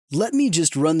"Let me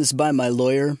just run this by my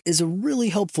lawyer" is a really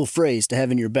helpful phrase to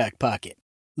have in your back pocket.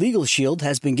 Legal Shield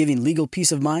has been giving legal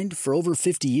peace of mind for over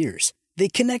 50 years. They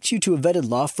connect you to a vetted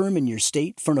law firm in your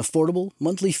state for an affordable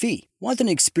monthly fee. Want an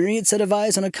experienced set of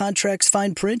eyes on a contract's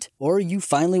fine print? Or you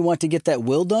finally want to get that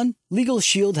will done? Legal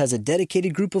Shield has a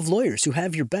dedicated group of lawyers who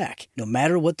have your back, no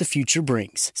matter what the future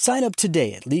brings. Sign up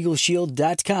today at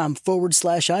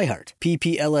LegalShield.com/iHeart.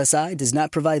 PPLSI does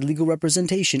not provide legal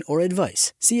representation or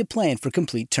advice. See a plan for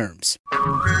complete terms.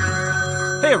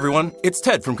 Hey everyone, it's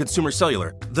Ted from Consumer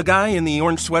Cellular, the guy in the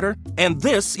orange sweater, and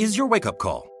this is your wake-up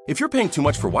call. If you're paying too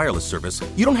much for wireless service,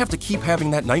 you don't have to keep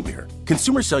having that nightmare.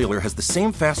 Consumer Cellular has the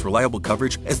same fast, reliable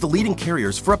coverage as the leading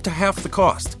carriers for up to half the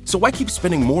cost. So why keep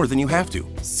spending more than you have to?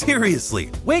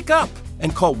 Seriously, wake up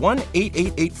and call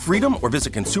 1-888-FREEDOM or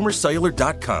visit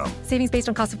consumercellular.com. Savings based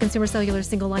on cost of Consumer Cellular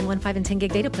single line 1, 5, and 10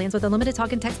 gig data plans with unlimited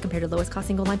talk and text compared to lowest cost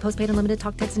single line postpaid unlimited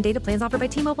talk, text, and data plans offered by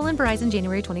T-Mobile and Verizon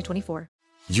January 2024.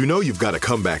 You know you've got a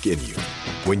comeback in you.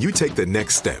 When you take the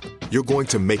next step, you're going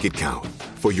to make it count.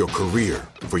 For your career,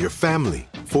 for your family,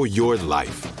 for your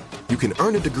life. You can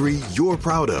earn a degree you're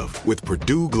proud of with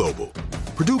Purdue Global.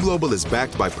 Purdue Global is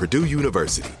backed by Purdue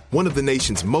University, one of the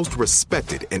nation's most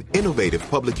respected and innovative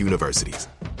public universities.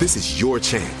 This is your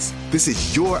chance. This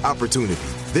is your opportunity.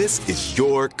 This is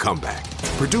your comeback.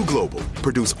 Purdue Global,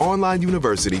 Purdue's online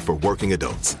university for working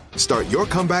adults. Start your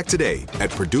comeback today at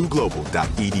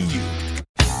purdueglobal.edu.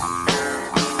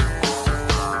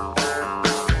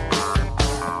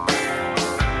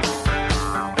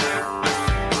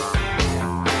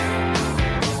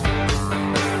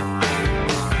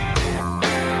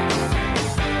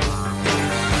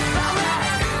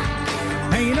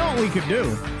 Could do.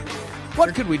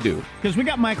 What could we do? Because we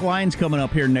got Mike Lyons coming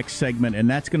up here next segment, and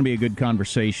that's going to be a good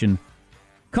conversation.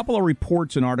 A couple of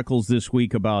reports and articles this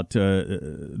week about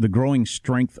the growing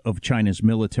strength of China's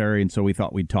military, and so we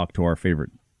thought we'd talk to our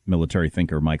favorite military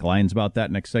thinker, Mike Lyons, about that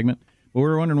next segment. But we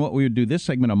were wondering what we would do this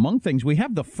segment. Among things, we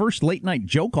have the first late-night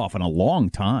joke-off in a long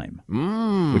time,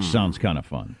 which sounds kind of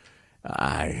fun.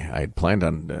 I had planned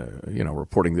on,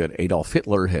 reporting that Adolf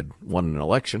Hitler had won an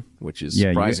election, which is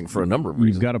surprising for a number of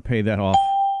reasons. You've got to pay that off.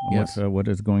 Yes. What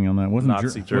is going on there? Wasn't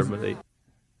Nazi Germany.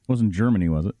 Wasn't Germany,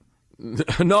 was it?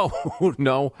 No.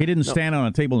 He didn't stand on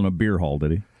a table in a beer hall,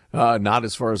 did he? Not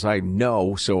as far as I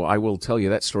know, so I will tell you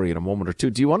that story in a moment or two.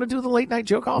 Do you want to do the late-night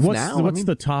joke-off now? What's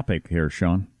the topic here,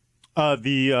 Sean?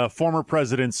 The former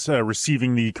president's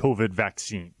receiving the COVID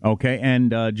vaccine. Okay,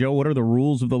 and Joe, what are the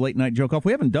rules of the late-night joke-off?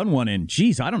 We haven't done one in,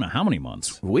 I don't know how many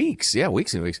months. Weeks and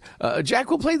weeks.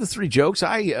 Jack will play the three jokes.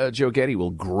 Joe Getty,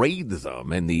 will grade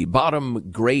them, and the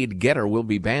bottom grade getter will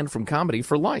be banned from comedy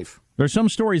for life. There's some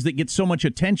stories that get so much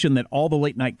attention that all the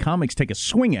late-night comics take a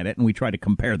swing at it, and we try to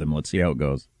compare them. Let's see how it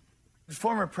goes.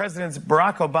 Former Presidents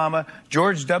Barack Obama,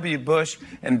 George W. Bush,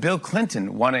 and Bill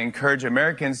Clinton want to encourage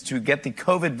Americans to get the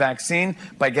COVID vaccine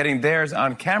by getting theirs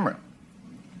on camera.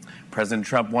 President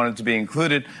Trump wanted to be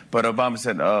included, but Obama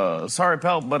said, sorry,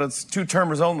 pal, but it's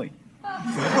two-termers only.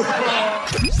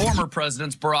 Former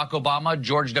Presidents Barack Obama,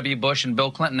 George W. Bush, and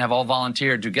Bill Clinton have all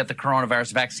volunteered to get the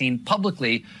coronavirus vaccine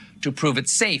publicly to prove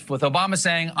it's safe, with Obama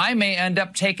saying, I may end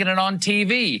up taking it on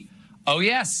TV. Oh,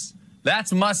 yes.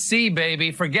 That's must-see,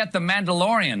 baby. Forget The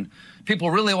Mandalorian. People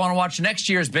really want to watch next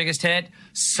year's biggest hit,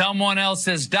 someone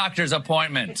else's doctor's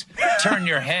appointment. Turn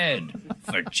your head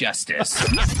for justice.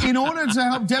 In order to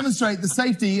help demonstrate the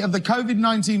safety of the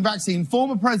COVID-19 vaccine,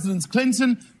 former Presidents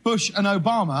Clinton, Bush, and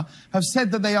Obama have said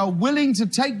that they are willing to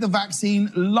take the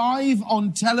vaccine live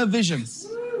on television.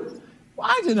 Well,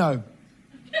 I don't know.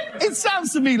 It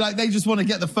sounds to me like they just want to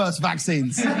get the first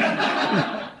vaccines.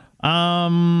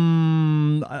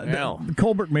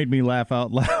 Colbert made me laugh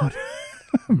out loud.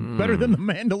 Better than The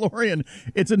Mandalorian.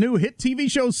 It's a new hit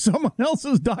TV show, someone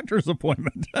else's doctor's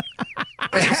appointment.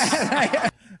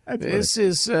 This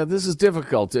is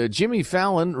difficult. Jimmy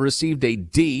Fallon received a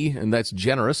D, and that's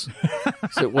generous.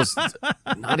 So it was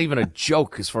not even a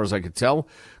joke as far as I could tell.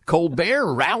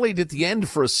 Colbert rallied at the end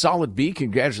for a solid B.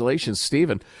 Congratulations,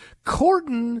 Stephen.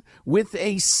 Corden with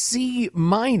a C-.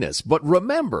 But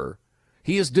remember,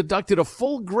 he has deducted a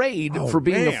full grade for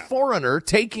being a foreigner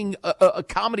taking a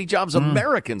comedy jobs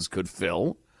Americans could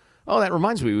fill. Oh, that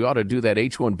reminds me, we ought to do that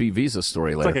H-1B visa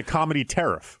story later. It's like a comedy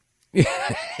tariff.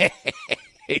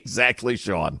 Exactly,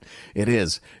 Sean. It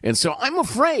is. And so I'm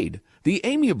afraid the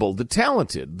amiable, the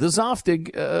talented, the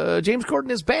Zoftig, James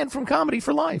Corden is banned from comedy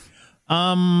for life.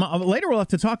 Later we'll have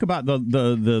to talk about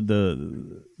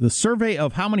the survey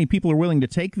of how many people are willing to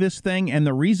take this thing and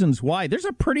the reasons why. There's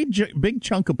a pretty big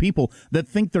chunk of people that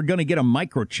think they're going to get a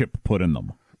microchip put in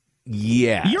them.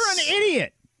 Yes. You're an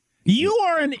idiot. You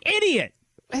are an idiot.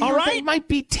 All right? They might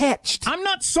be touched. I'm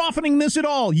not softening this at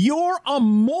all. You're a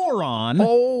moron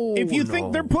if you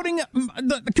think they're putting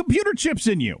the computer chips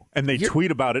in you. And they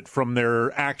tweet about it from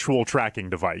their actual tracking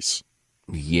device.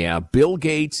 Yeah, Bill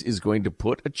Gates is going to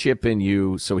put a chip in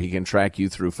you so he can track you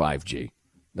through 5G.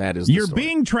 That is the You're story.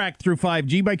 being tracked through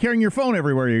 5G by carrying your phone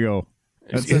everywhere you go.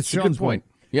 That's a good point.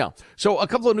 Yeah. So a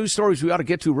couple of news stories we ought to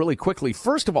get to really quickly.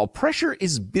 First of all, pressure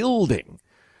is building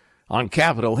on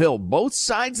Capitol Hill. Both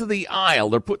sides of the aisle,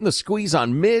 they're putting the squeeze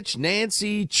on Mitch,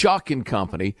 Nancy, Chuck and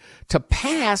company to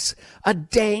pass a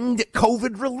danged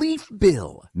COVID relief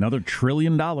bill. Another $1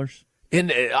 trillion.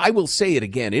 And I will say it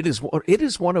again. It is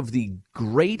one of the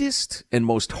greatest and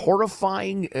most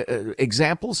horrifying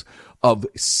examples of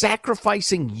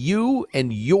sacrificing you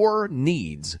and your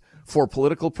needs for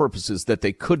political purposes that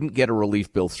they couldn't get a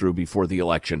relief bill through before the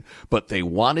election. But they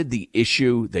wanted the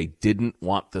issue. They didn't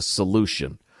want the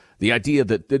solution. The idea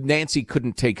that Nancy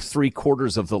couldn't take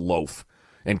 3/4 of the loaf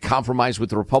and compromise with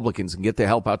the Republicans and get the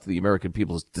help out to the American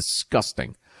people is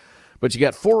disgusting. But you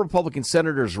got 4 Republican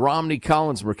senators, Romney,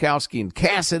 Collins, Murkowski, and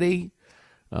Cassidy,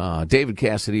 David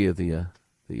Cassidy of the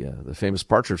famous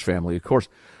Partridge Family, of course,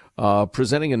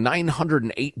 presenting a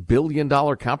 $908 billion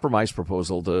compromise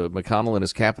proposal to McConnell in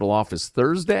his Capitol office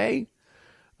Thursday.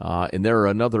 And there are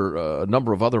a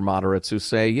number of other moderates who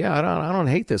say, yeah, I don't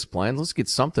hate this plan. Let's get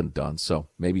something done. So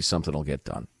maybe something will get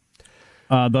done.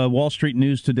 The Wall Street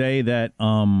News today that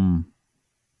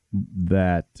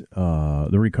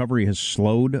the recovery has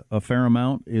slowed a fair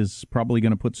amount is probably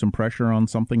going to put some pressure on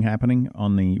something happening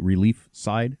on the relief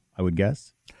side, I would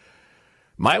guess.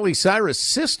 Miley Cyrus'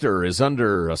 sister is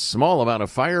under a small amount of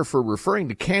fire for referring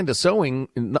to Candace Owens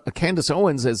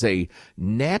as a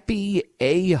nappy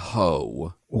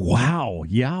a-ho. Wow.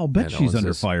 Yeah, I'll bet she's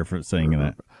under fire for saying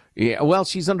that. Yeah, well,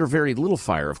 she's under very little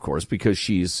fire, of course, because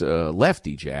she's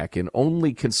lefty, Jack, and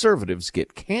only conservatives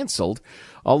get canceled.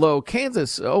 Although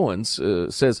Candace Owens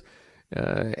says,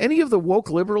 any of the woke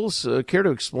liberals care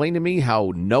to explain to me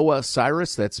how Noah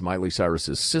Cyrus, that's Miley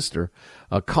Cyrus's sister,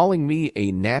 calling me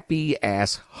a nappy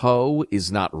ass hoe is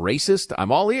not racist?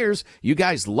 I'm all ears. You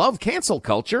guys love cancel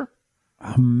culture.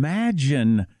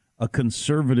 Imagine a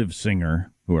conservative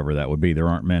singer, whoever that would be, there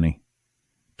aren't many,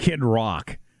 Kid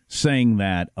Rock, saying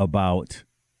that about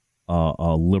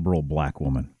a liberal black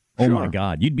woman. Oh, sure. My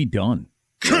God, you'd be done.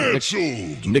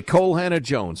 Canceled. Nicole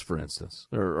Hannah-Jones, for instance,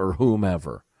 or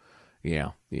whomever.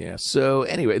 Yeah. So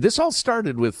anyway, this all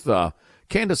started with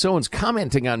Candace Owens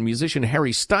commenting on musician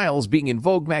Harry Styles being in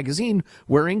Vogue magazine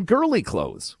wearing girly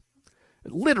clothes.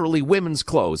 Literally women's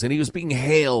clothes, and he was being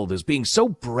hailed as being so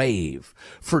brave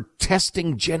for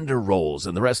testing gender roles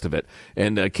and the rest of it.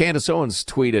 And Candace Owens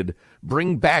tweeted,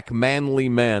 "Bring back manly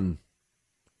men."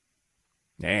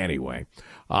 Anyway,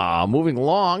 moving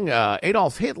along,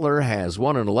 Adolf Hitler has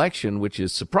won an election, which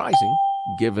is surprising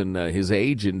given his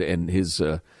age and his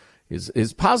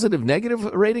positive negative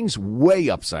ratings way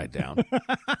upside down.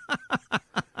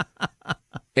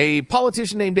 A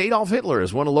politician named Adolf Hitler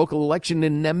has won a local election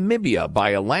in Namibia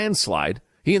by a landslide.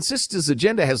 He insists his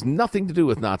agenda has nothing to do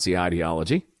with Nazi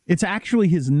ideology. It's actually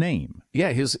his name.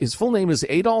 Yeah, his full name is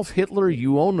Adolf Hitler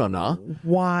Uonana.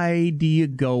 Why do you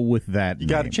go with that name? You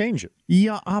got to change it.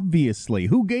 Yeah, obviously.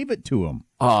 Who gave it to him?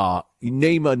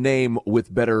 Name a name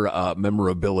with better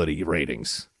memorability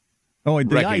ratings. Oh,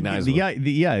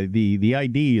 the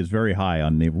ID is very high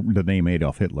on the name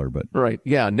Adolf Hitler, but right,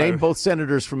 yeah. Name both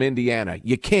senators from Indiana.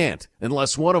 You can't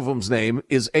unless one of them's name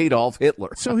is Adolf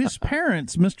Hitler. So his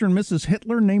parents, Mr. and Mrs.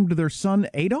 Hitler, named their son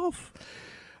Adolf.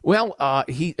 Well,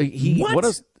 he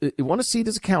won a seat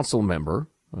as a council member,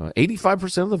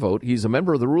 85% of the vote. He's a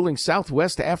member of the ruling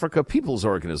Southwest Africa People's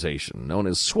Organization, known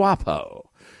as SWAPO.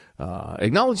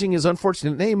 Acknowledging his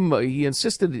unfortunate name, he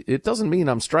insisted it doesn't mean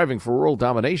I'm striving for world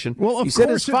domination. Well, he said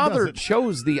his father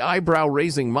chose the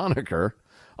eyebrow-raising moniker,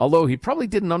 although he probably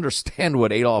didn't understand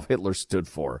what Adolf Hitler stood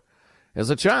for. As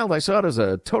a child, I saw it as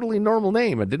a totally normal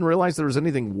name. I didn't realize there was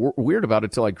anything weird about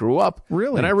it till I grew up.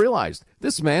 Really? And I realized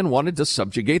this man wanted to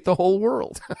subjugate the whole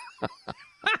world.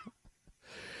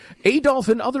 Adolf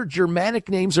and other Germanic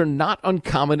names are not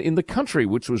uncommon in the country,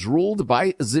 which was ruled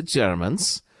by the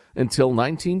Germans until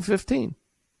 1915.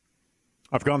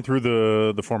 I've gone through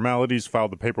the formalities,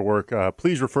 filed the paperwork.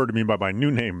 Please refer to me by my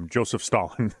new name, Joseph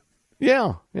Stalin.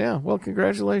 Yeah. Well,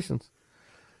 congratulations.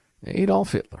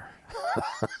 Adolf Hitler.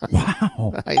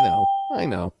 Wow. I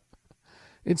know.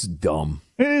 It's dumb.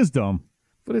 It is dumb.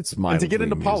 But it's And to get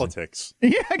into politics.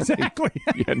 Yeah, exactly.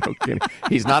 Yeah, no kidding.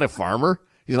 He's not a farmer?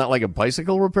 He's not like a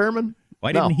bicycle repairman?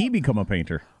 Why didn't he become a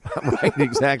painter? Right,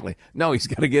 exactly. No, he's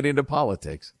got to get into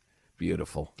politics.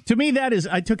 Beautiful. To me, that is,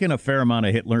 I took in a fair amount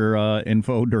of Hitler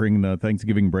info during the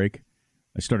Thanksgiving break.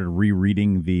 I started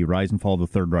rereading The Rise and Fall of the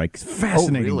Third Reich.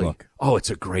 Fascinating book. Oh, it's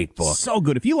a great book. So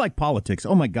good. If you like politics,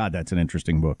 oh my God, that's an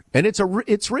interesting book. And it's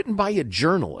written by a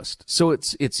journalist, so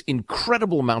it's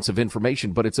incredible amounts of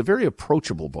information, but it's a very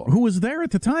approachable book. Who was there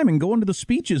at the time and going to the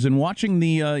speeches and watching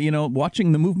the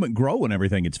watching the movement grow and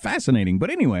everything. It's fascinating.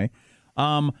 But anyway,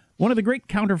 one of the great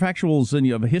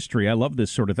counterfactuals of history, I love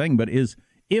this sort of thing, but is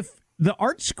if the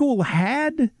art school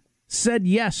had said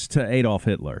yes to Adolf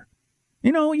Hitler,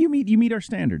 you meet our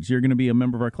standards, you're going to be a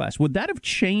member of our class, would that have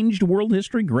changed world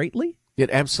history greatly?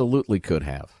 It absolutely could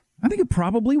have. I think it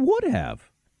probably would have.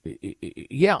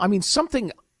 Yeah, I mean,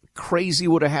 something crazy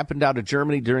would have happened out of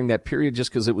Germany during that period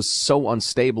just because it was so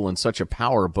unstable and such a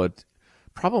power, but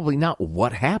probably not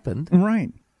what happened.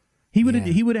 Right. He would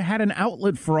have had an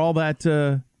outlet for all that,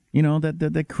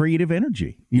 that creative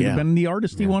energy. He'd have been the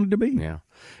artist he wanted to be. Yeah.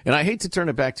 And I hate to turn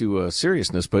it back to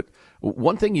seriousness, but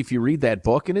one thing, if you read that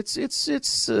book, and it's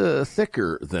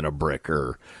thicker than a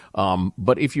bricker,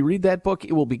 but if you read that book,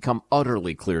 it will become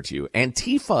utterly clear to you.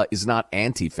 Antifa is not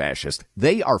anti-fascist.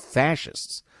 They are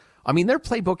fascists. I mean, their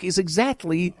playbook is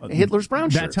exactly Hitler's brown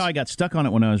shirts. That's how I got stuck on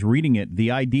it when I was reading it. The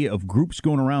idea of groups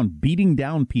going around beating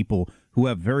down people who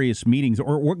have various meetings,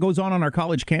 or what goes on our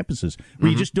college campuses,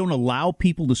 where you just don't allow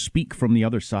people to speak from the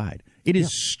other side. It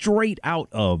is straight out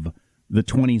of the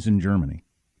 20s in Germany.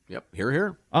 Yep,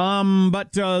 here.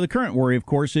 But the current worry, of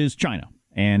course, is China.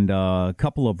 And a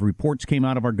couple of reports came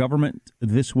out of our government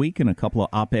this week and a couple of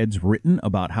op-eds written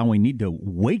about how we need to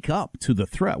wake up to the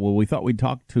threat. Well, we thought we'd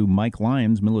talk to Mike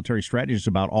Lyons, military strategist,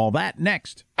 about all that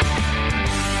next.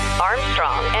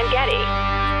 Armstrong and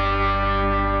Getty.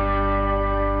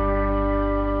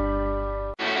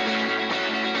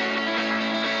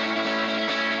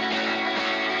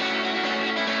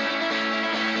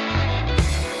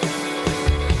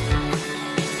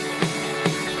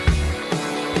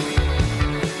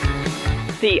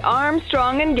 The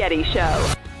Armstrong and Getty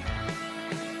Show.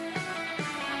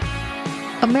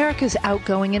 America's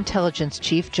outgoing intelligence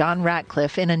chief, John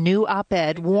Ratcliffe, in a new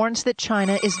op-ed, warns that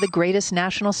China is the greatest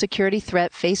national security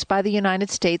threat faced by the United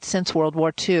States since World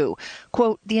War II.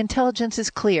 Quote, the intelligence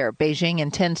is clear. Beijing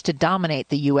intends to dominate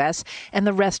the U.S. and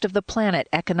the rest of the planet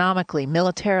economically,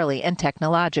 militarily, and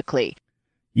technologically.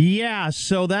 Yeah,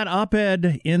 so that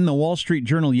op-ed in the Wall Street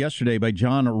Journal yesterday by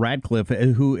John Ratcliffe,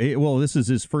 this is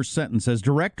his first sentence, as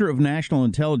Director of National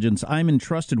Intelligence, I'm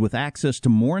entrusted with access to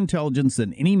more intelligence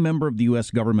than any member of the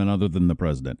U.S. government other than the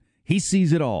president. He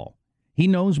sees it all. He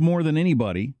knows more than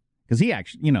anybody, because he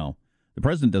actually, the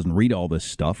president doesn't read all this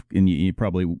stuff, and you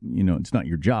probably, it's not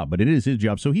your job, but it is his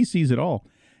job, so he sees it all.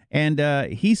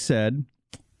 And he said,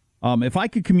 if I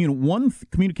could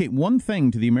communicate one thing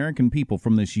to the American people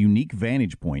from this unique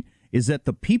vantage point, is that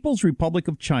the People's Republic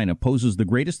of China poses the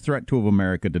greatest threat to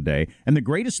America today and the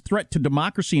greatest threat to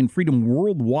democracy and freedom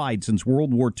worldwide since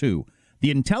World War II.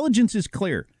 The intelligence is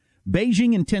clear.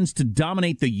 Beijing intends to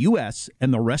dominate the U.S.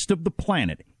 and the rest of the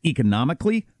planet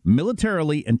economically,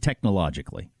 militarily, and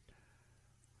technologically.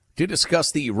 To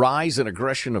discuss the rise and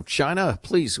aggression of China,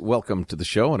 please welcome to the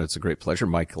show, and it's a great pleasure,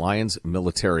 Mike Lyons,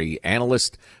 military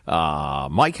analyst.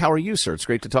 Mike, how are you, sir? It's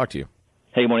great to talk to you.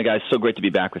 Hey, good morning, guys. So great to be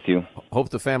back with you. Hope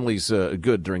the family's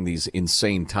good during these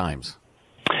insane times.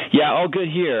 Yeah, all good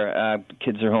here.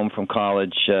 Kids are home from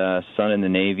college, son in the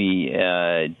Navy,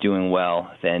 doing well,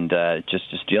 and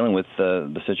just dealing with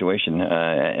the situation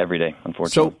every day,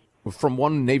 unfortunately. So, from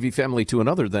one Navy family to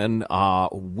another, then,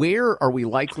 where are we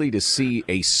likely to see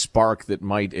a spark that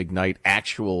might ignite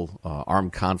actual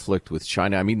armed conflict with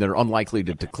China? I mean, they're unlikely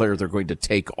to declare they're going to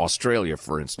take Australia,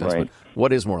 for instance, right. But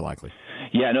what is more likely?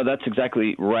 Yeah, no, that's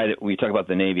exactly right. When you talk about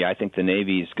the Navy, I think the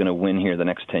Navy is going to win here the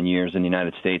next 10 years in the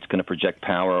United States, going to project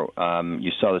power. You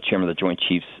saw the chairman of the Joint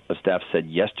Chiefs of Staff said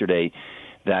yesterday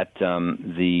that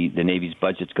the Navy's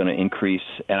budget's going to increase,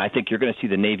 and I think you're going to see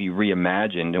the Navy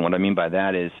reimagined. And what I mean by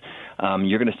that is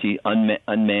you're going to see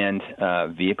unmanned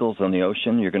vehicles on the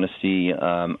ocean. You're going to see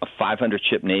a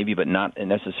 500-ship Navy, but not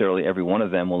necessarily every one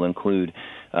of them will include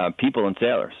people and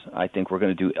sailors. I think we're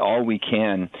going to do all we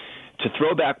can to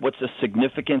throw back what's a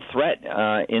significant threat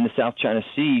in the South China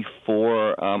Sea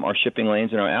for our shipping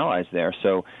lanes and our allies there.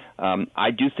 So I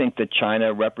do think that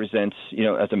China represents,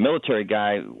 as a military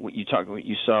guy,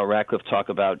 you saw Ratcliffe talk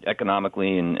about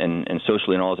economically and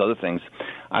socially and all those other things.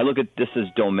 I look at this as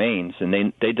domains, and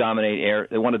they dominate air.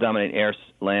 They want to dominate air,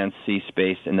 land, sea,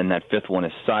 space, and then that fifth one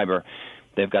is cyber.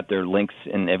 They've got their links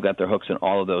and they've got their hooks in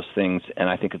all of those things, and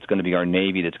I think it's going to be our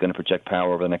Navy that's going to project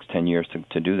power over the next 10 years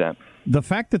to do that. The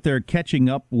fact that they're catching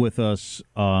up with us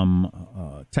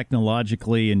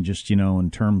technologically and just,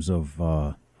 in terms of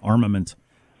armament,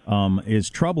 is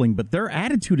troubling. But their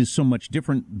attitude is so much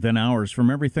different than ours. From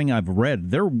everything I've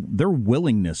read, their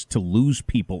willingness to lose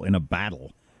people in a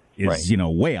battle is,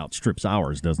 way outstrips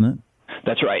ours, doesn't it?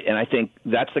 That's right, and I think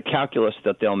that's the calculus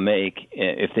that they'll make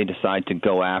if they decide to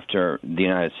go after the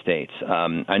United States.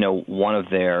 I know one of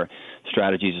their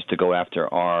strategies is to go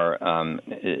after our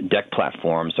deck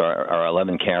platforms, our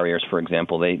 11 carriers, for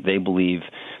example. They believe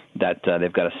that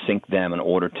they've got to sink them in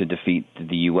order to defeat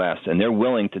the U.S., and they're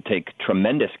willing to take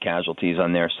tremendous casualties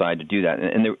on their side to do that.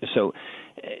 And so,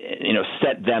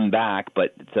 set them back,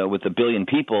 but with 1 billion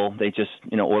people, they just,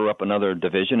 order up another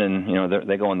division and,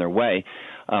 they go on their way.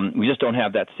 We just don't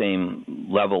have that same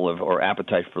level or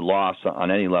appetite for loss on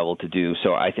any level to do.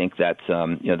 So I think that,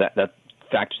 that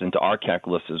factors into our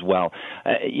calculus as well.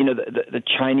 The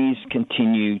Chinese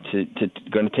continue to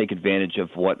going to take advantage of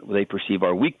what they perceive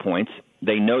are weak points.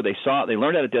 They know they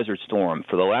learned out of Desert Storm.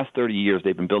 For the last 30 years,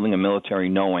 they've been building a military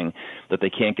knowing that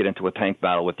they can't get into a tank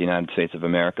battle with the United States of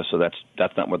America. So that's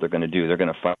not what they're going to do. They're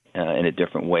going to fight in a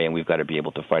different way, and we've got to be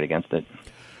able to fight against it.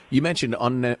 You mentioned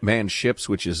unmanned ships,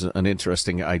 which is an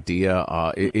interesting idea.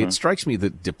 It strikes me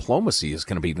that diplomacy is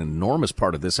going to be an enormous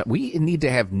part of this. We need to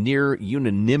have near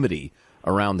unanimity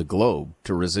around the globe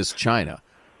to resist China.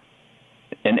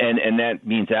 And that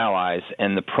means allies.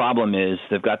 And the problem is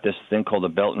they've got this thing called the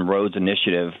Belt and Roads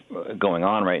Initiative going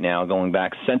on right now, going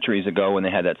back centuries ago when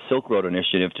they had that Silk Road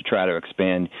Initiative to try to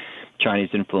expand Chinese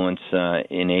influence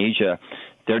in Asia.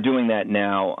 They're doing that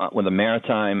now with a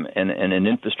maritime and an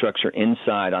infrastructure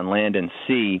inside on land and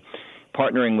sea,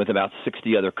 partnering with about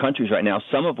 60 other countries right now,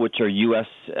 some of which are U.S.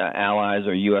 allies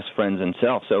or U.S. friends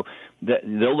themselves. So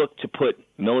they'll look to put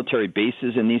military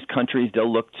bases in these countries.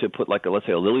 They'll look to put let's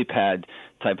say a lily pad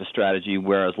type of strategy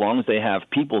where as long as they have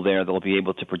people there, they'll be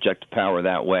able to project power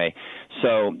that way.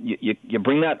 So you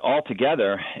bring that all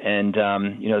together and,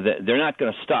 they're not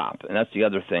going to stop. And that's the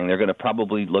other thing. They're going to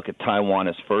probably look at Taiwan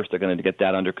as first. They're going to get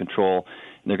that under control.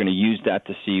 And they're going to use that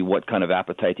to see what kind of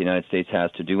appetite the United States has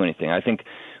to do anything. I think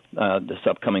this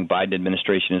upcoming Biden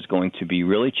administration is going to be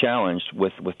really challenged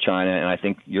with China, and I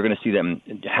think you're going to see them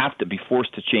have to be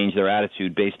forced to change their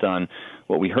attitude based on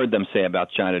what we heard them say about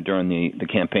China during the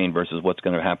campaign versus what's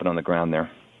going to happen on the ground there.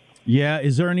 Yeah,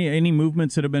 is there any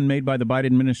movements that have been made by the Biden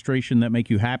administration that make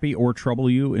you happy or trouble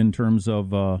you in terms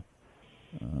of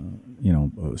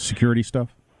security stuff?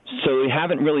 So we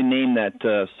haven't really named that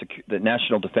the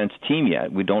National Defense Team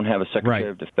yet. We don't have a Secretary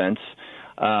of Defense.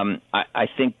 I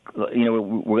think, we're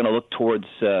going to look towards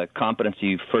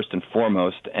competency first and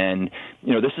foremost. And,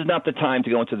 this is not the time to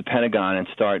go into the Pentagon and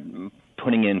start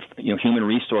putting in, human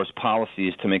resource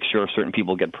policies to make sure certain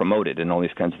people get promoted and all these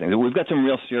kinds of things. We've got some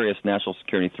real serious national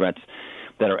security threats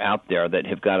that are out there that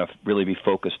have got to really be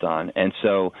focused on. And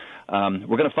so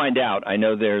we're going to find out. I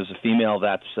know there's a female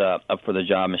that's up for the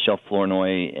job, Michelle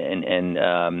Flournoy, and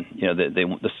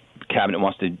the cabinet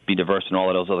wants to be diverse and all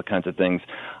of those other kinds of things.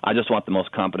 I just want the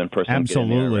most competent person to get in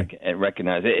there and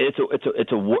recognize it.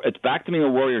 It's back to being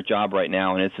a warrior job right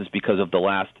now, and it's just because of the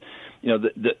last.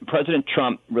 The President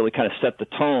Trump really kind of set the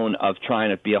tone of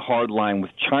trying to be a hard line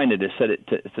with China to set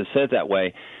it that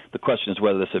way. The question is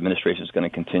whether this administration is going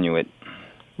to continue it.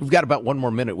 We've got about one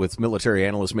more minute with military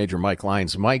analyst Major Mike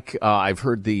Lyons. Mike, I've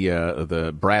heard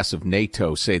the brass of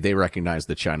NATO say they recognize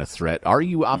the China threat. Are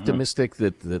you optimistic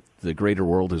that the greater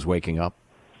world is waking up?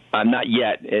 Not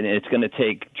yet, and it's going to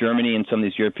take Germany and some of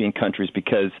these European countries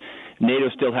because NATO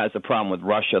still has a problem with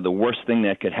Russia. The worst thing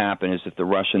that could happen is if the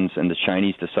Russians and the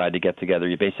Chinese decide to get together.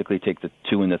 You basically take the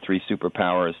 2 and the 3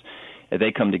 superpowers. If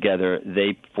they come together,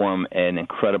 they form an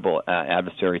incredible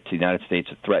adversary to the United States,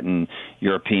 threaten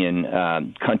European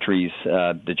countries,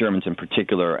 the Germans in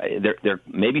particular. They're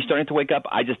maybe starting to wake up.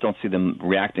 I just don't see them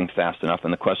reacting fast enough,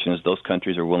 and the question is those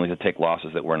countries are willing to take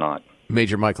losses that we're not.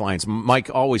 Major Mike Lyons. Mike,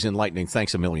 always enlightening.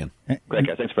 Thanks a million. Great,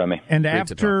 guys. Thanks for having me. And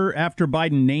after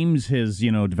Biden names his,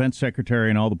 defense secretary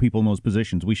and all the people in those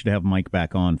positions, we should have Mike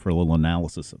back on for a little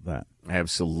analysis of that.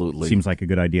 Absolutely. Seems like a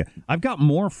good idea. I've got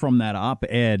more from that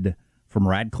op-ed from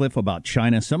Radcliffe about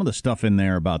China. Some of the stuff in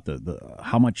there about the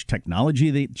how much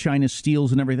technology China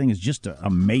steals and everything is just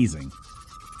amazing.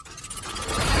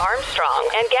 Armstrong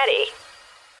and Getty.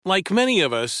 Like many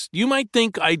of us, you might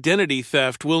think identity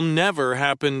theft will never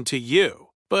happen to you.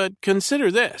 But consider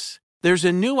this. There's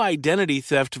a new identity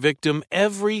theft victim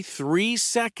every 3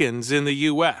 seconds in the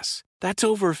U.S. That's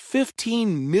over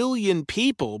 15 million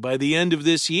people by the end of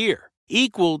this year,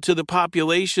 equal to the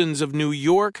populations of New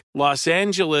York, Los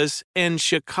Angeles, and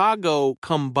Chicago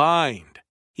combined.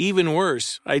 Even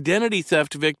worse, identity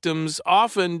theft victims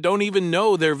often don't even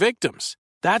know they're victims.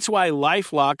 That's why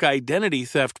LifeLock Identity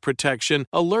Theft Protection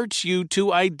alerts you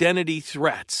to identity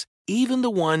threats, even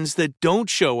the ones that don't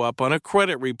show up on a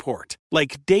credit report,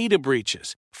 like data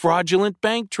breaches, fraudulent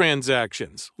bank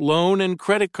transactions, loan and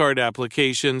credit card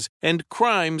applications, and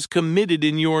crimes committed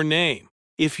in your name.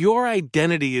 If your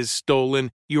identity is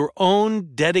stolen, your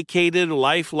own dedicated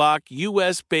LifeLock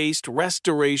U.S.-based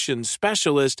restoration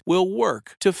specialist will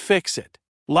work to fix it.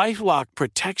 LifeLock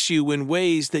protects you in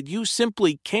ways that you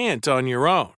simply can't on your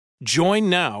own. Join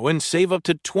now and save up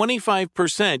to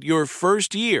 25% your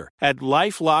first year at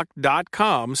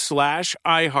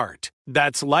LifeLock.com/iHeart.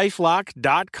 That's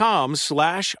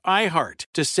LifeLock.com/iHeart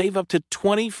to save up to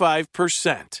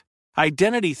 25%.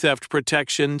 Identity theft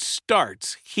protection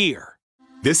starts here.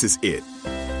 This is it.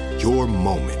 Your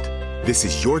moment. This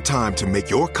is your time to make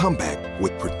your comeback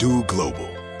with Purdue Global.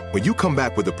 When you come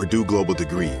back with a Purdue Global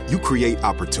degree, you create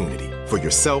opportunity for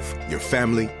yourself, your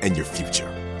family, and your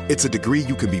future. It's a degree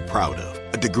you can be proud of,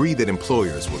 a degree that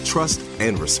employers will trust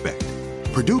and respect.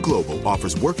 Purdue Global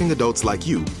offers working adults like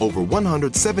you over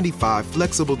 175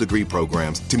 flexible degree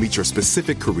programs to meet your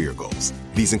specific career goals.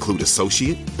 These include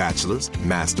associate, bachelor's,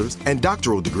 master's, and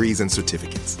doctoral degrees and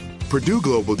certificates. Purdue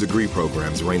Global degree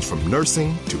programs range from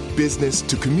nursing to business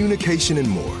to communication and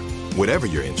more. Whatever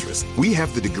your interest, we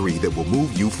have the degree that will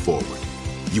move you forward.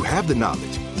 You have the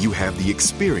knowledge, you have the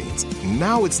experience.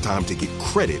 Now it's time to get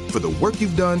credit for the work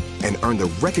you've done and earn the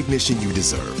recognition you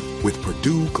deserve with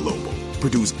Purdue Global,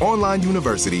 Purdue's online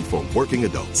university for working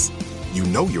adults. You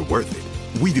know you're worth it.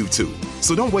 We do too.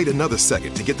 So don't wait another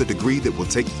second to get the degree that will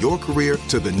take your career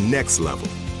to the next level.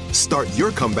 Start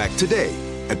your comeback today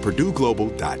at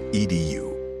purdueglobal.edu.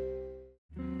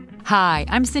 Hi,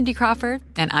 I'm Cindy Crawford,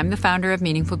 and I'm the founder of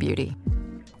Meaningful Beauty.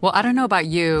 Well, I don't know about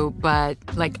you, but,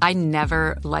 I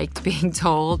never liked being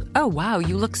told, oh, wow,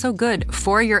 you look so good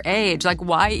for your age.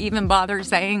 Why even bother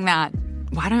saying that?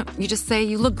 Why don't you just say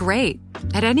you look great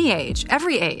at any age,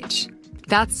 every age?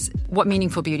 That's what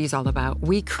Meaningful Beauty is all about.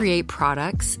 We create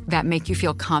products that make you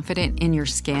feel confident in your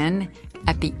skin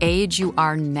at the age you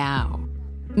are now.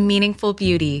 Meaningful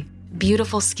Beauty.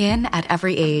 Beautiful skin at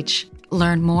every age.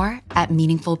 Learn more at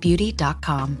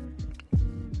meaningfulbeauty.com.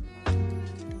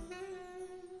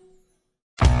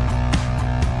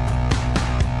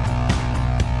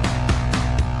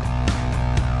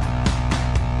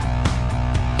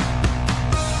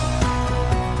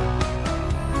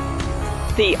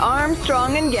 The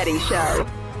Armstrong and Getty Show.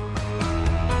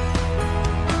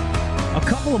 A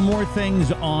couple of more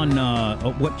things on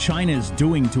what China is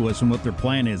doing to us and what their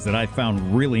plan is that I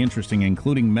found really interesting,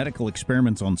 including medical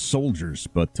experiments on soldiers,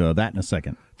 but that in a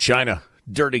second. China,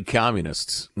 dirty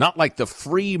communists, not like the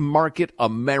free market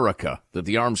America that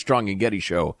the Armstrong and Getty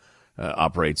Show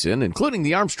operates in, including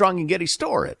the Armstrong and Getty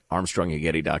store at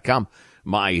armstrongandgetty.com.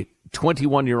 My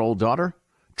 21-year-old daughter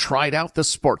tried out the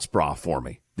sports bra for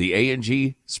me, the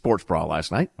A&G sports bra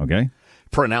last night. Okay.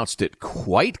 Pronounced it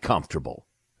quite comfortable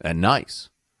and nice.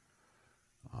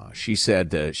 She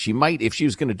said she might, if she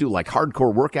was going to do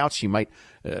hardcore workouts, she might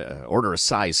order a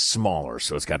size smaller,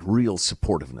 so it's got real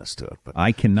supportiveness to it. But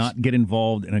I cannot get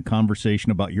involved in a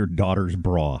conversation about your daughter's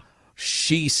bra.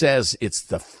 She says it's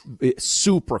the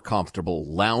super comfortable,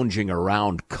 lounging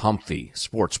around, comfy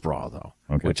sports bra, though,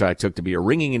 which I took to be a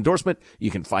ringing endorsement. You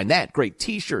can find that, great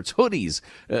T-shirts, hoodies,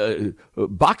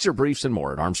 boxer briefs, and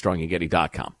more at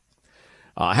armstrongandgetty.com.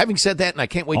 Having said that, and I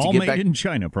can't wait to get back. All made in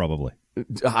China, probably.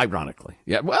 Ironically.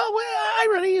 Yeah, well,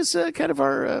 irony is kind of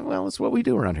our, it's what we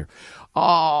do around here.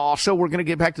 So we're going to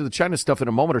get back to the China stuff in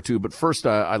a moment or two, but first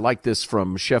I like this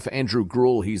from Chef Andrew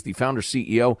Gruel. He's the founder,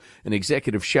 CEO, and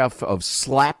executive chef of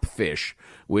Slapfish,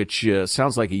 which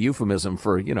sounds like a euphemism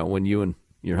for, when you and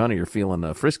your honey are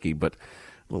feeling frisky, but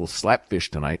a little slapfish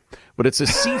tonight. But it's a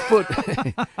seafood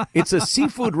it's a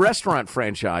seafood restaurant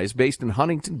franchise based in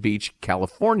Huntington Beach,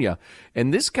 California.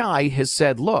 And this guy has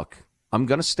said, look, I'm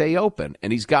going to stay open.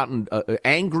 And he's gotten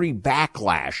angry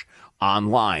backlash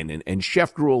online. And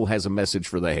Chef Gruel has a message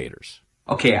for the haters.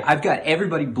 Okay, I've got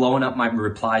everybody blowing up my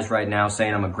replies right now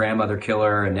saying I'm a grandmother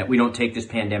killer and that we don't take this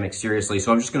pandemic seriously.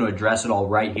 So I'm just going to address it all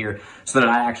right here so that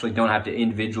I actually don't have to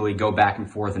individually go back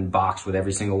and forth and box with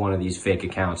every single one of these fake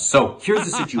accounts. So here's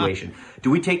the situation. Do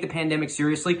we take the pandemic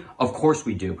seriously? Of course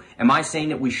we do. Am I saying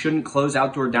that we shouldn't close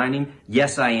outdoor dining?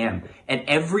 Yes, I am. At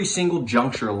every single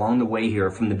juncture along the way here,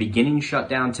 from the beginning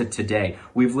shutdown to today,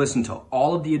 we've listened to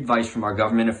all of the advice from our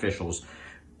government officials,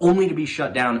 only to be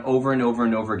shut down over and over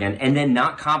and over again, and then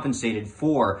not compensated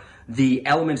for the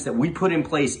elements that we put in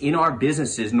place in our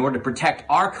businesses in order to protect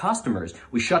our customers.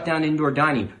 We shut down indoor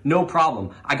dining, no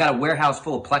problem. I got a warehouse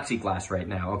full of plexiglass right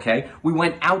now, okay? We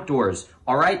went outdoors.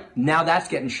 All right, now that's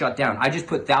getting shut down. I just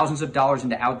put thousands of dollars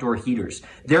into outdoor heaters.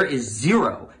 There is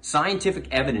zero scientific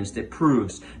evidence that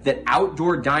proves that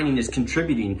outdoor dining is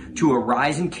contributing to a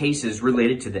rise in cases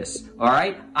related to this. All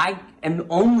right, I am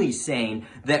only saying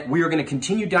that we are going to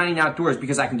continue dining outdoors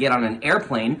because I can get on an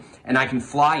airplane and I can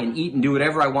fly and eat and do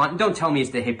whatever I want. And don't tell me it's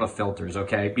the HEPA filters,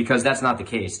 okay? Because that's not the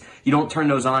case. You don't turn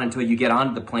those on until you get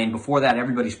onto the plane. Before that,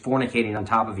 everybody's fornicating on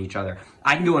top of each other.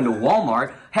 I can go into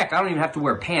Walmart. Heck, I don't even have to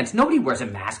wear pants. Nobody wears a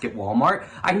mask at Walmart.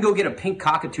 I can go get a pink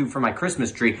cockatoo for my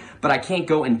Christmas tree, but I can't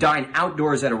go and dine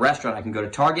outdoors at a restaurant. I can go to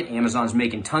Target. Amazon's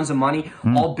making tons of money.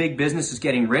 All big business is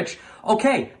getting rich.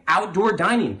 Okay, outdoor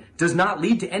dining does not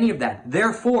lead to any of that.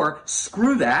 Therefore,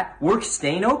 screw that. We're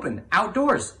staying open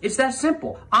outdoors. It's that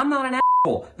simple. I'm not an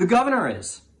asshole. The governor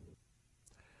is.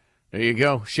 There you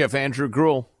go. Chef Andrew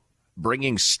Gruel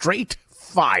bringing straight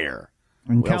fire.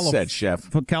 And well said,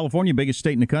 Chef. California, biggest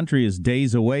state in the country, is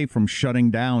days away from shutting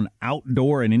down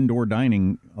outdoor and indoor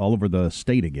dining all over the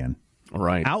state again.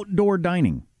 Right. Outdoor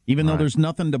dining, even though there's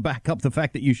nothing to back up the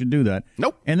fact that you should do that.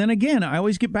 Nope. And then again, I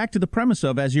always get back to the premise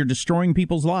of, as you're destroying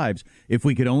people's lives, if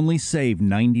we could only save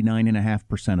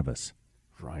 99.5% of us.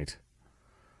 Right.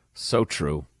 So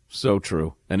true. So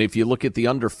true. And if you look at the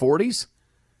under 40s,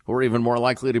 who are even more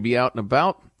likely to be out and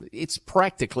about, it's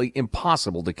practically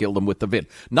impossible to kill them with the vid.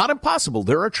 Not impossible.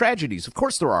 There are tragedies. Of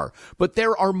course there are. But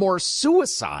there are more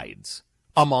suicides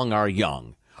among our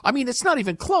young. I mean, it's not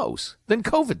even close than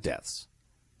COVID deaths.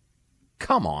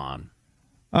 Come on.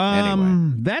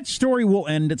 Anyway. That story will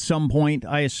end at some point.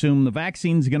 I assume the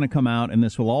vaccine's going to come out, and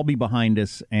this will all be behind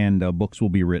us, and books will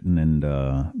be written,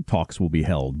 and talks will be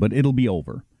held. But it'll be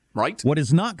over. Right. What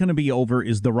is not going to be over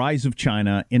is the rise of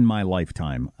China in my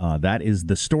lifetime. That is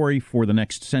the story for the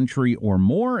next century or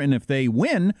more. And if they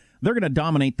win, they're going to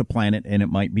dominate the planet, and it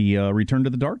might be a return to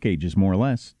the Dark Ages, more or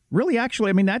less. Really,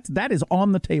 actually, I mean, that is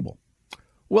on the table.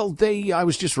 Well, I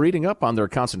was just reading up on their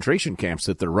concentration camps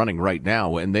that they're running right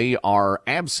now, and they are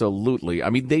absolutely, I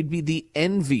mean, they'd be the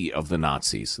envy of the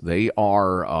Nazis. They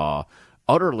are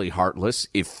utterly heartless,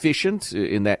 efficient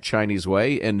in that Chinese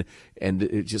way, and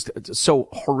just so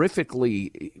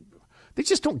horrifically, they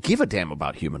just don't give a damn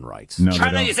about human rights. No,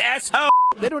 China is asshole.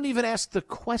 They don't even ask the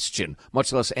question,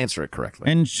 much less answer it correctly.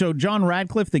 And so John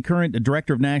Radcliffe, the current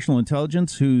director of national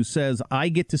intelligence, who says, I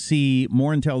get to see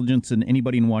more intelligence than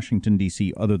anybody in Washington,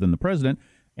 D.C. other than the president,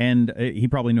 and he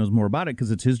probably knows more about it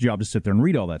because it's his job to sit there and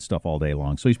read all that stuff all day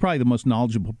long. So he's probably the most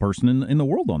knowledgeable person in the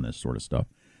world on this sort of stuff.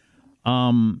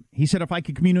 He said, if I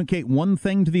could communicate one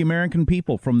thing to the American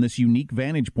people from this unique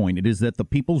vantage point, it is that the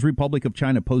People's Republic of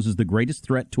China poses the greatest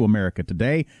threat to America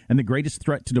today and the greatest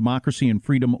threat to democracy and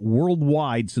freedom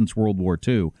worldwide since World War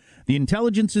II. The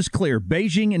intelligence is clear.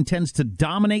 Beijing intends to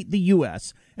dominate the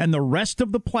U.S. and the rest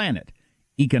of the planet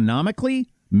economically,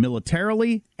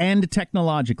 militarily, and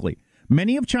technologically.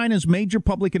 Many of China's major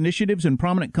public initiatives and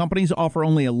prominent companies offer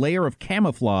only a layer of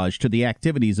camouflage to the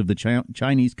activities of the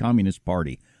Chinese Communist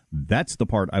Party. That's the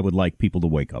part I would like people to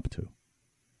wake up to.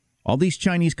 All these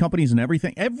Chinese companies and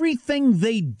everything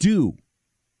they do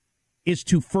is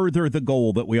to further the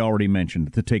goal that we already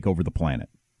mentioned, to take over the planet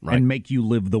and make you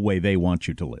live the way they want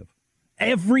you to live.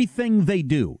 Everything they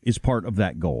do is part of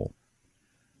that goal.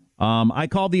 I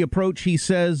call the approach, he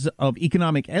says, of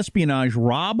economic espionage,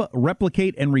 rob,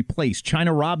 replicate, and replace.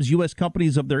 China robs U.S.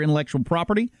 companies of their intellectual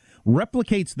property,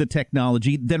 replicates the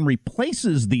technology, then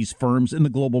replaces these firms in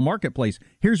the global marketplace.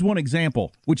 Here's one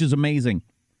example, which is amazing.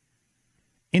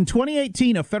 In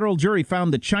 2018, a federal jury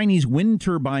found the Chinese wind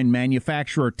turbine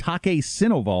manufacturer Take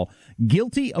Sinovel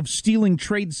guilty of stealing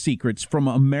trade secrets from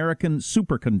American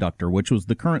Superconductor, which was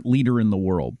the current leader in the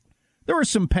world. There were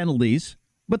some penalties,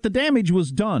 but the damage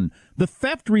was done. The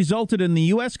theft resulted in the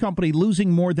U.S. company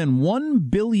losing more than $1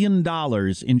 billion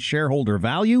in shareholder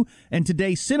value, and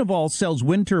today Sinovel sells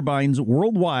wind turbines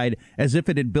worldwide as if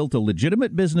it had built a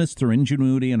legitimate business through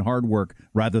ingenuity and hard work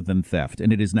rather than theft,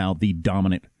 and it is now the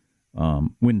dominant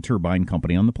wind turbine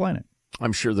company on the planet.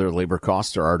 I'm sure their labor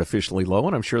costs are artificially low,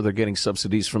 and I'm sure they're getting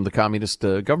subsidies from the communist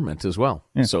government as well,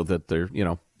 so that they're,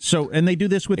 and they do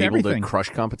this with able everything. To crush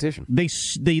competition. They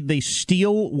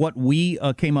steal what we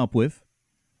came up with,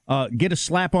 get a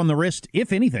slap on the wrist,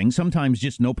 if anything, sometimes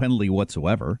just no penalty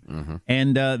whatsoever,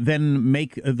 and then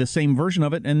make the same version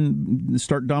of it and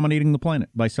start dominating the planet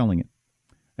by selling it.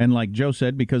 And like Joe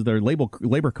said, because their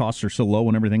labor costs are so low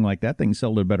and everything like that, they can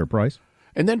sell at a better price.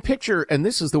 And then picture, and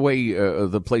this is the way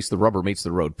the place the rubber meets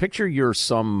the road. Picture you're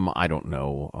some, I don't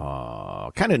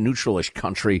know, kind of neutralish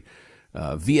country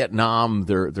Vietnam.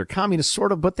 They're communist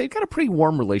sort of, but they've got a pretty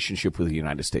warm relationship with the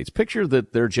United States. Picture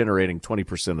that they're generating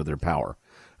 20% of their power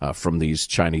from these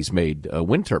Chinese-made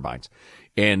wind turbines.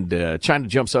 And China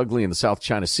jumps ugly in the South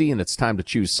China Sea, and it's time to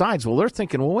choose sides. Well, they're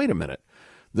thinking, well, wait a minute.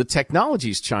 The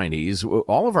technology's Chinese.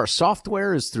 All of our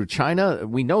software is through China.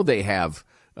 We know they have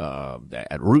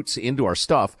roots into our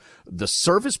stuff. The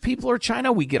service people are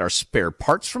China. We get our spare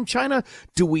parts from China.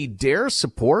 Do we dare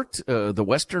support the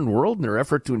Western world in their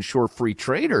effort to ensure free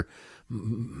trade? Or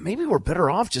maybe we're better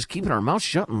off just keeping our mouths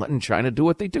shut and letting China do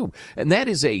what they do. And that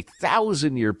is a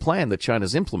 1,000-year plan that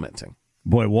China's implementing.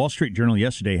 Boy, Wall Street Journal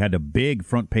yesterday had a big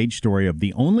front page story of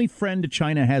the only friend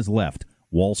China has left,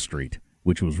 Wall Street,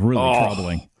 which was really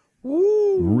troubling.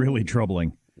 Woo. Really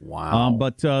troubling. Wow.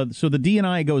 So the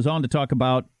D&I goes on to talk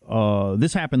about,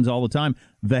 this happens all the time.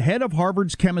 The head of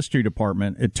Harvard's chemistry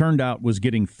department, it turned out, was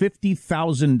getting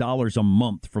 $50,000 a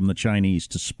month from the Chinese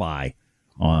to spy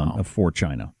for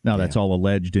China. Now, that's all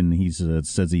alleged, and he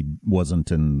says he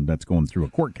wasn't, and that's going through a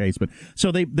court case. But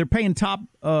so they're paying top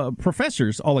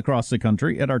professors all across the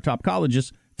country at our top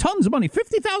colleges tons of money,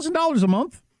 $50,000 a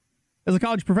month as a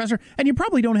college professor, and you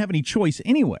probably don't have any choice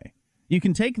anyway. You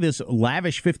can take this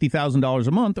lavish $50,000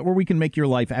 a month, or we can make your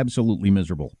life absolutely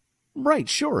miserable. Right,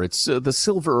 sure. It's the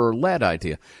silver or lead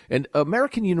idea. And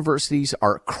American universities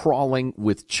are crawling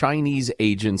with Chinese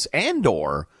agents and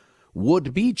or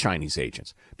would-be Chinese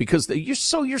agents. Because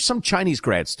you're some Chinese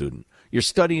grad student. You're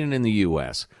studying in the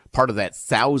U.S., part of that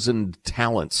 1,000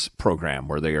 Talents program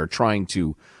where they are trying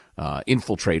to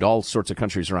infiltrate all sorts of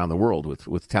countries around the world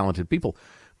with talented people.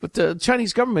 But the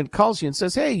Chinese government calls you and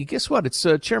says, hey, guess what? It's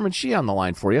Chairman Xi on the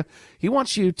line for you. He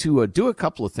wants you to do a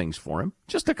couple of things for him.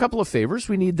 Just a couple of favors.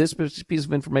 We need this piece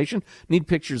of information, need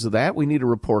pictures of that. We need a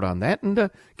report on that, and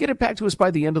get it back to us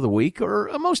by the end of the week, or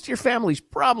most of your family's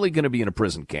probably going to be in a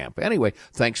prison camp. Anyway,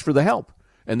 thanks for the help.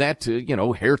 And that,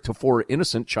 heretofore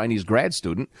innocent Chinese grad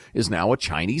student is now a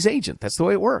Chinese agent. That's the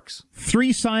way it works.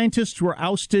 3 scientists were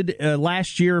ousted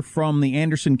last year from the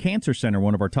Anderson Cancer Center,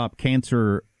 one of our top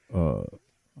cancer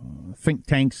think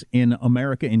tanks in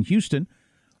America, in Houston,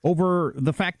 over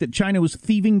the fact that China was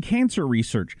thieving cancer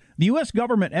research. The U.S.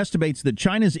 government estimates that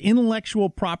China's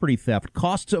intellectual property theft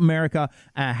costs America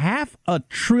 $500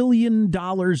 billion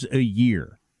a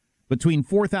year, between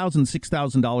 $4,000 and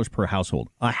 $6,000 per household.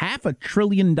 $500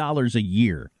 billion a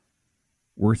year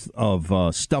worth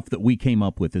of stuff that we came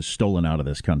up with is stolen out of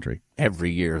this country.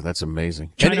 Every year. That's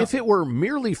amazing. China, and if it were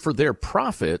merely for their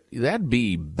profit, that'd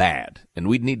be bad, and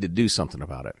we'd need to do something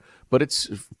about it. But it's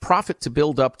profit to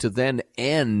build up to then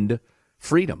end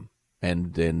freedom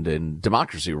and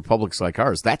democracy, republics like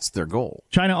ours. That's their goal.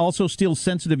 China also steals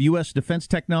sensitive U.S. defense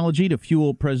technology to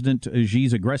fuel President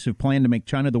Xi's aggressive plan to make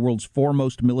China the world's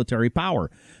foremost military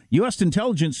power. U.S.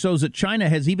 intelligence shows that China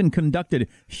has even conducted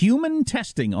human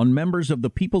testing on members of the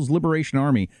People's Liberation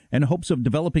Army in hopes of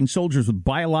developing soldiers with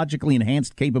biologically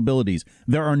enhanced capabilities.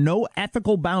 There are no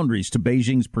ethical boundaries to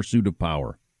Beijing's pursuit of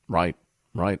power. Right.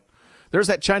 There's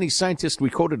that Chinese scientist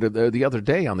we quoted the other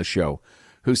day on the show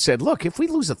who said, look, if we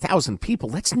lose 1,000 people,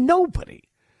 that's nobody.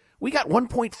 We got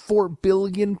 1.4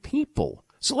 billion people.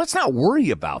 So let's not worry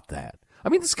about that. I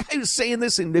mean, this guy was saying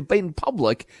this in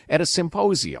public at a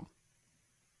symposium.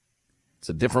 It's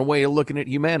a different way of looking at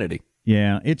humanity.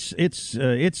 Yeah,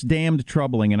 it's damned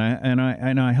troubling, and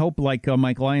I hope, like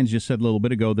Mike Lyons just said a little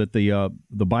bit ago, that the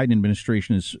Biden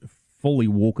administration is fully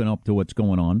woken up to what's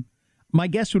going on. My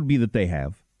guess would be that they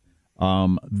have.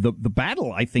 The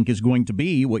battle, I think, is going to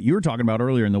be what you were talking about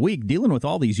earlier in the week, dealing with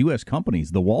all these U.S.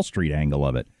 companies, the Wall Street angle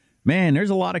of it. Man, there's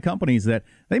a lot of companies that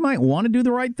they might want to do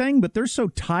the right thing, but they're so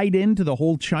tied into the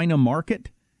whole China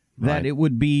market that it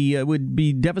would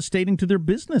be devastating to their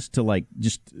business to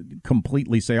just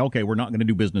completely say, okay, we're not going to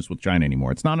do business with China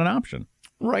anymore. It's not an option.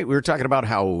 Right. We were talking about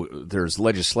how there's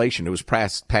legislation. It was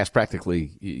passed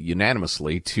practically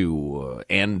unanimously to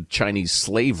end Chinese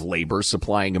slave labor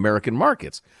supplying American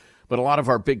markets. But a lot of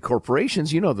our big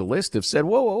corporations, you know the list, have said,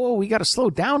 whoa, we got to slow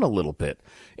down a little bit.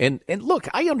 And look,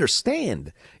 I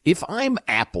understand. If I'm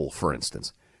Apple, for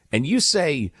instance, and you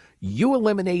say you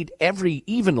eliminate every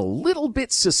even a little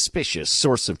bit suspicious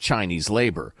source of Chinese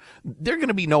labor, there are going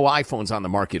to be no iPhones on the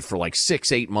market for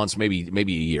 6-8 months, maybe a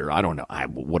year. I don't know.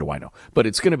 What do I know? But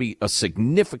it's going to be a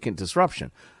significant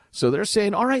disruption. So they're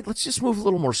saying, all right, let's just move a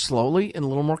little more slowly and a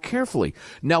little more carefully.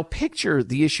 Now, picture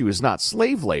the issue is not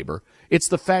slave labor. It's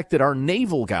the fact that our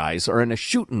naval guys are in a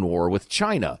shooting war with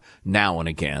China now and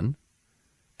again.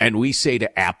 And we say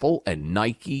to Apple and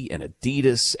Nike and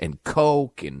Adidas and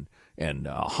Coke and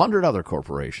 100 other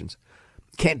corporations,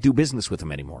 can't do business with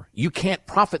them anymore. You can't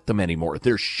profit them anymore.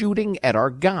 They're shooting at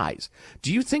our guys.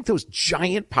 Do you think those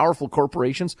giant, powerful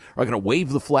corporations are going to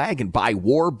wave the flag and buy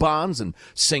war bonds and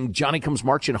sing Johnny Comes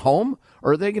Marching Home?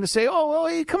 Or are they going to say, oh, well,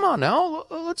 hey, come on now,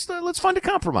 let's find a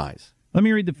compromise? Let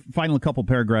me read the final couple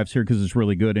paragraphs here because it's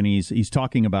really good, and he's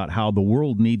talking about how the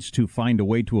world needs to find a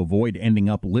way to avoid ending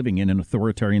up living in an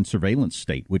authoritarian surveillance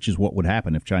state, which is what would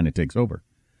happen if China takes over.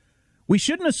 We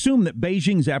shouldn't assume that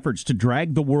Beijing's efforts to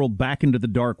drag the world back into the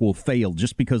dark will fail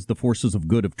just because the forces of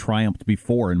good have triumphed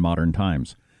before in modern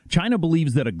times. China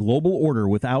believes that a global order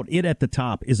without it at the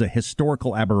top is a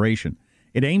historical aberration.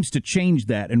 It aims to change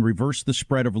that and reverse the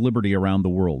spread of liberty around the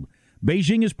world.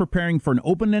 Beijing is preparing for an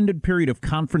open-ended period of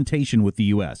confrontation with the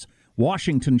U.S.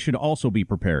 Washington should also be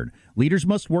prepared. Leaders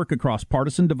must work across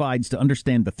partisan divides to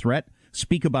understand the threat,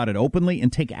 speak about it openly,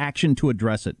 and take action to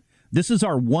address it. This is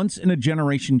our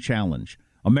once-in-a-generation challenge.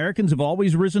 Americans have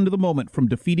always risen to the moment, from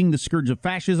defeating the scourge of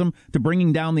fascism to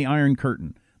bringing down the Iron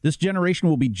Curtain. This generation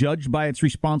will be judged by its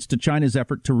response to China's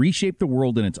effort to reshape the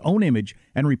world in its own image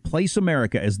and replace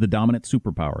America as the dominant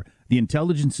superpower. The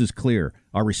intelligence is clear.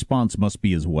 Our response must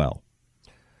be as well.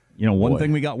 You know, one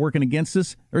thing we got working against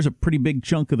us, there's a pretty big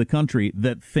chunk of the country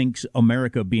that thinks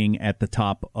America being at the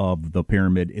top of the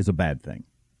pyramid is a bad thing.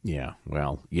 Yeah,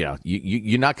 well, yeah,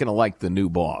 you're not going to like the new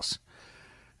boss.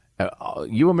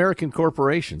 You American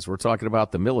corporations, we're talking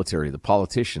about the military, the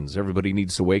politicians, everybody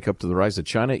needs to wake up to the rise of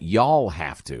China. Y'all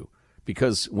have to,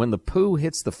 because when the poo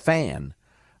hits the fan,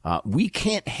 we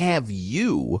can't have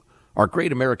you, our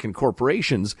great American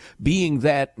corporations, being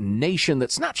that nation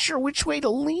that's not sure which way to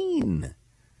lean.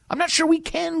 I'm not sure we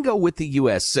can go with the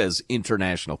U.S., says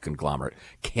international conglomerate.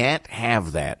 Can't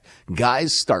have that.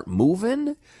 Guys, start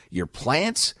moving your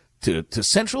plants to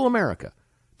Central America,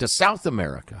 to South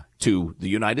America, to the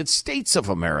United States of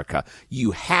America.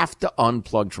 You have to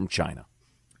unplug from China.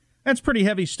 That's pretty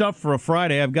heavy stuff for a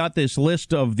Friday. I've got this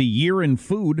list of the year in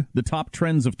food, the top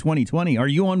trends of 2020. Are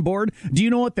you on board? Do you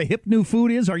know what the hip new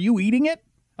food is? Are you eating it?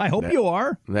 I hope you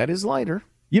are. That is lighter.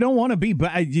 You don't want to be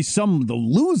the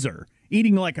loser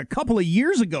eating like a couple of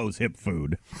years ago's hip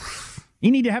food.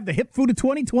 You need to have the hip food of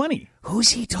 2020. Who's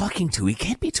he talking to? He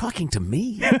can't be talking to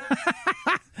me.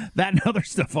 That and other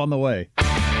stuff on the way.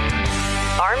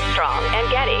 Armstrong and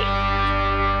Getty.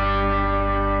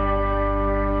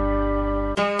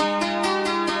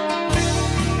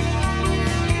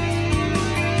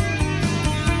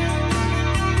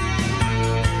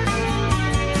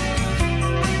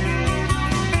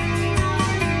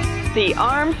 The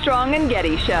Armstrong and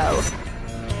Getty Show.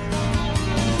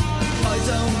 I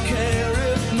don't care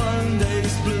if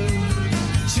Monday's blue,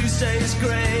 Tuesday's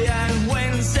grey, and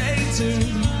Wednesday too.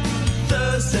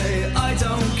 Thursday, I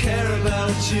don't care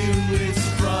about you. It's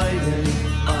Friday,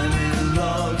 I'm in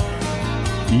love.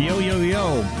 Yo, yo,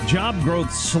 yo. Job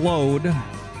growth slowed.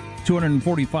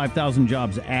 245,000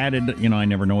 jobs added. You know, I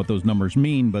never know what those numbers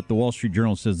mean, but the Wall Street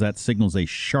Journal says that signals a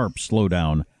sharp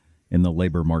slowdown in the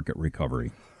labor market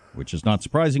recovery, which is not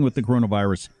surprising with the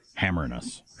coronavirus hammering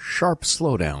us. Sharp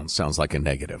slowdown sounds like a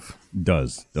negative.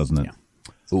 Does, doesn't it? Yeah.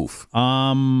 Oof.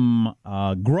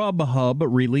 Grubhub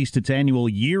released its annual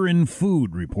Year in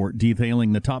Food report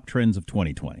detailing the top trends of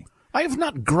 2020. I have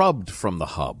not grubbed from the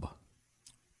hub.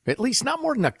 At least not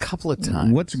more than a couple of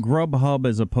times. What's Grubhub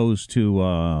as opposed to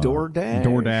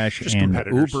DoorDash and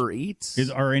Uber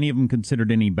Eats? Are any of them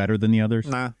considered any better than the others?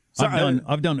 Nah.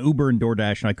 I've done Uber and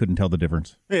DoorDash, and I couldn't tell the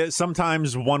difference. Yeah,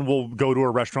 sometimes one will go to a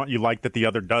restaurant you like that the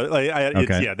other does.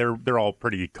 Okay. Yeah, they're all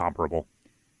pretty comparable.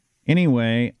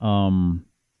 Anyway,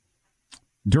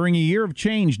 during a year of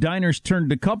change, diners turned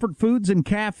to comfort foods and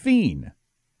caffeine.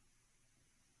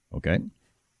 Okay.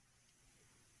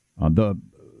 The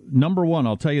number one,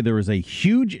 I'll tell you, there is a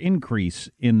huge increase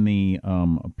in the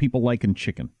people liking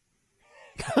chicken.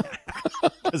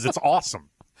 Because it's awesome.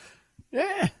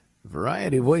 Yeah.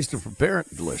 Variety of ways to prepare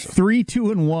it. Delicious. 3,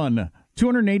 2, and 1.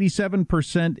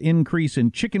 287% increase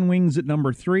in chicken wings at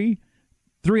number 3.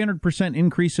 300%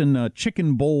 increase in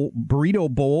chicken bowl, burrito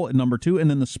bowl at number 2.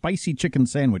 And then the spicy chicken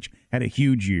sandwich had a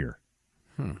huge year.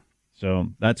 So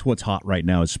that's what's hot right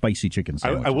now is spicy chicken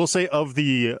sandwiches. I will say of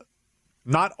the,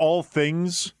 not all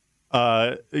things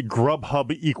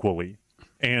Grubhub equally.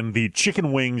 And the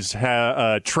chicken wings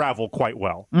travel quite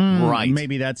well. Right.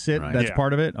 Maybe that's it. Right. That's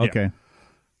part of it. Okay. Yeah.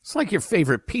 It's like your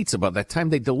favorite pizza, but by the time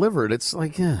they deliver it, it's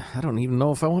like, I don't even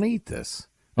know if I want to eat this.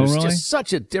 There's just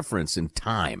such a difference in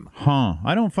time.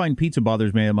 I don't find pizza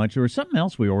bothers me that much. There was something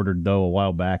else we ordered, though, a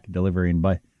while back, delivery, and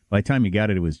by the time you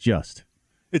got it, it was just.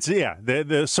 It's,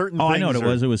 the certain things. I know what it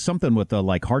was. It was something with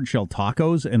like hard shell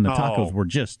tacos, and the tacos were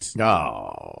just.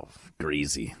 Oh,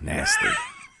 greasy, nasty.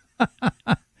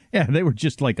 Yeah, they were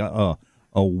just like a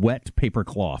a wet paper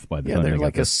cloth by the Yeah, time they're they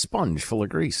like get a sponge full of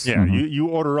grease. Yeah, you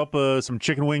order up some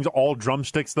chicken wings, all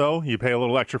drumsticks, though. You pay a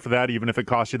little extra for that, even if it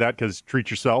costs you that, because treat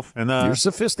yourself. And You're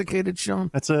sophisticated, Sean.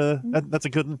 That's a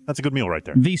good meal right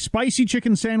there. The spicy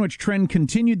chicken sandwich trend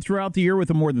continued throughout the year with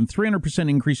a more than 300%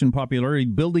 increase in popularity,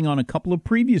 building on a couple of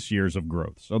previous years of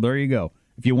growth. So there you go.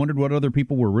 If you wondered what other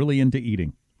people were really into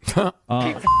eating.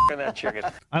 That chicken.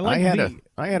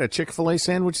 I had a Chick-fil-A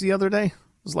sandwich the other day.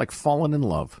 It was like falling in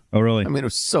love. Oh, really? I mean, it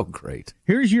was so great.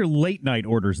 Here's your late night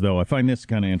orders, though. I find this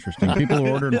kind of interesting. People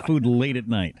are ordering food late at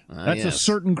night. That's a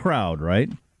certain crowd, right?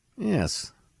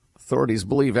 Yes. Authorities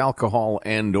believe alcohol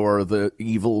and or the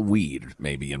evil weed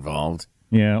may be involved.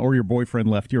 Yeah, or your boyfriend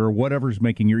left you, or whatever's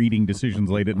making your eating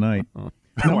decisions late at night.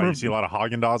 Why, you see a lot of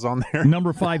Haagen-Dazs on there?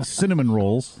 Number 5, cinnamon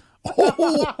rolls.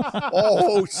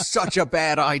 Oh, such a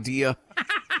bad idea.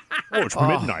 Oh, it's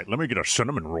midnight. Let me get a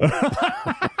cinnamon roll.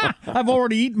 I've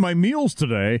already eaten my meals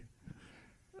today.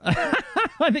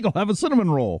 I think I'll have a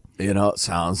cinnamon roll. You know, it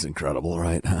sounds incredible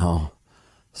right now.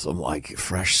 Some like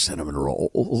fresh cinnamon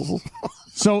rolls.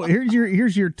 So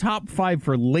here's your top 5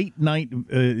 for late night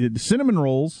cinnamon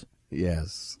rolls.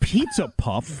 Yes. Pizza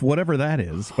puff, whatever that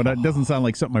is, but it doesn't sound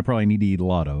like something I probably need to eat a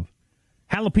lot of.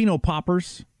 Jalapeno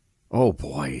poppers. Oh,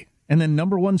 boy. And then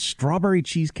number 1, strawberry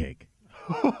cheesecake.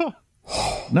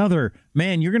 Another,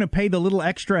 man, you're going to pay the little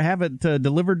extra, have it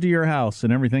delivered to your house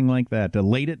and everything like that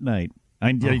late at night.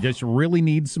 I just really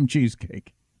need some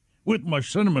cheesecake with my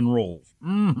cinnamon rolls.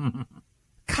 Mm.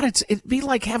 God, it'd be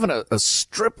like having a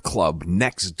strip club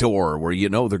next door where you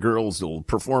know the girls will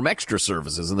perform extra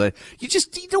services, and you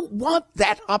don't want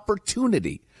that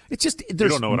opportunity. It's just you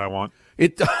don't know what I want.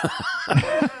 It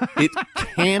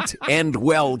can't end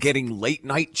well getting late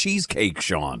night cheesecake,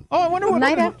 Sean. Oh, I wonder what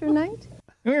night after night.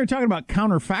 We were talking about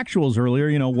counterfactuals earlier.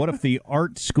 You know, what if the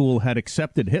art school had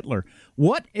accepted Hitler?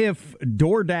 What if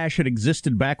DoorDash had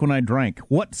existed back when I drank?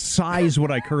 What size would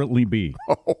I currently be?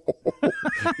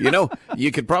 You know,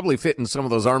 you could probably fit in some of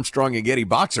those Armstrong and Getty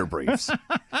boxer briefs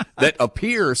that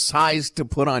appear sized to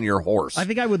put on your horse. I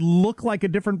think I would look like a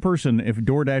different person if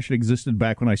DoorDash had existed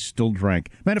back when I still drank.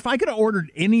 Man, if I could have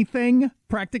ordered anything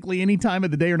practically any time of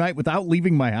the day or night without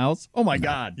leaving my house, oh my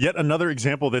God. Yet another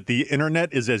example that the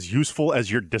internet is as useful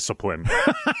as your discipline.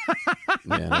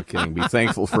 Yeah, no kidding. Be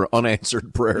thankful for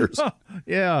unanswered prayers.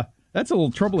 Yeah, that's a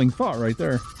little troubling thought right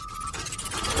there.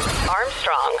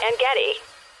 Armstrong and Getty.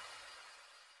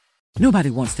 Nobody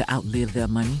wants to outlive their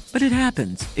money, but it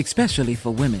happens, especially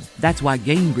for women. That's why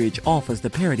Gainbridge offers the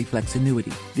Parity Flex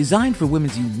annuity, designed for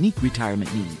women's unique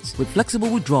retirement needs, with flexible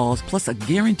withdrawals plus a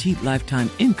guaranteed lifetime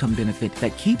income benefit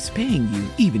that keeps paying you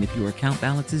even if your account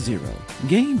balance is zero.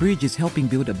 Gainbridge is helping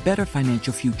build a better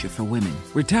financial future for women.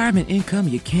 Retirement income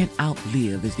you can't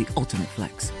outlive is the ultimate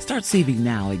flex. Start saving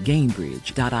now at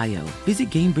Gainbridge.io. Visit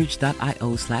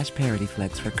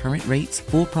Gainbridge.io/ParityFlex for current rates,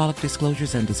 full product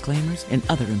disclosures and disclaimers, and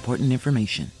other important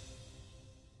information.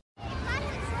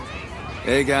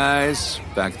 Hey guys,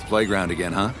 back at the playground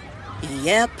again, huh?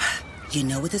 Yep. You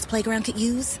know what this playground could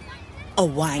use? A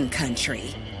wine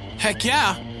country. Heck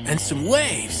yeah, and some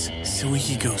waves so we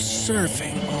could go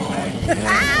surfing. Oh,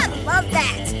 yeah. Love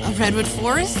that. A redwood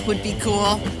forest would be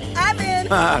cool. I'm in.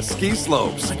 Ski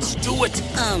slopes. Let's do it.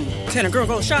 Can a girl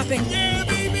go shopping? Yeah,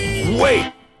 baby.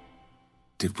 Wait.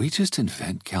 Did we just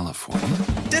invent California?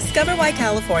 Discover why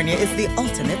California is the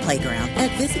ultimate playground at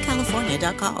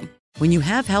visitcalifornia.com. When you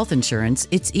have health insurance,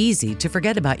 it's easy to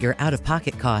forget about your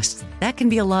out-of-pocket costs. That can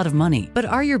be a lot of money. But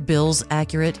are your bills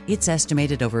accurate? It's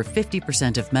estimated over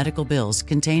 50% of medical bills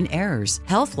contain errors.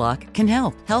 HealthLock can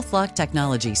help. HealthLock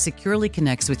technology securely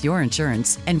connects with your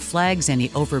insurance and flags any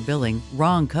overbilling,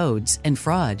 wrong codes, and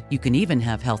fraud. You can even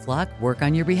have HealthLock work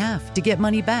on your behalf to get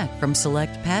money back from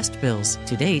select past bills.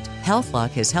 To date, HealthLock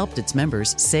has helped its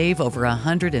members save over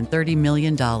 $130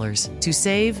 million. To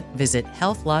save, visit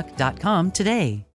healthlock.com today.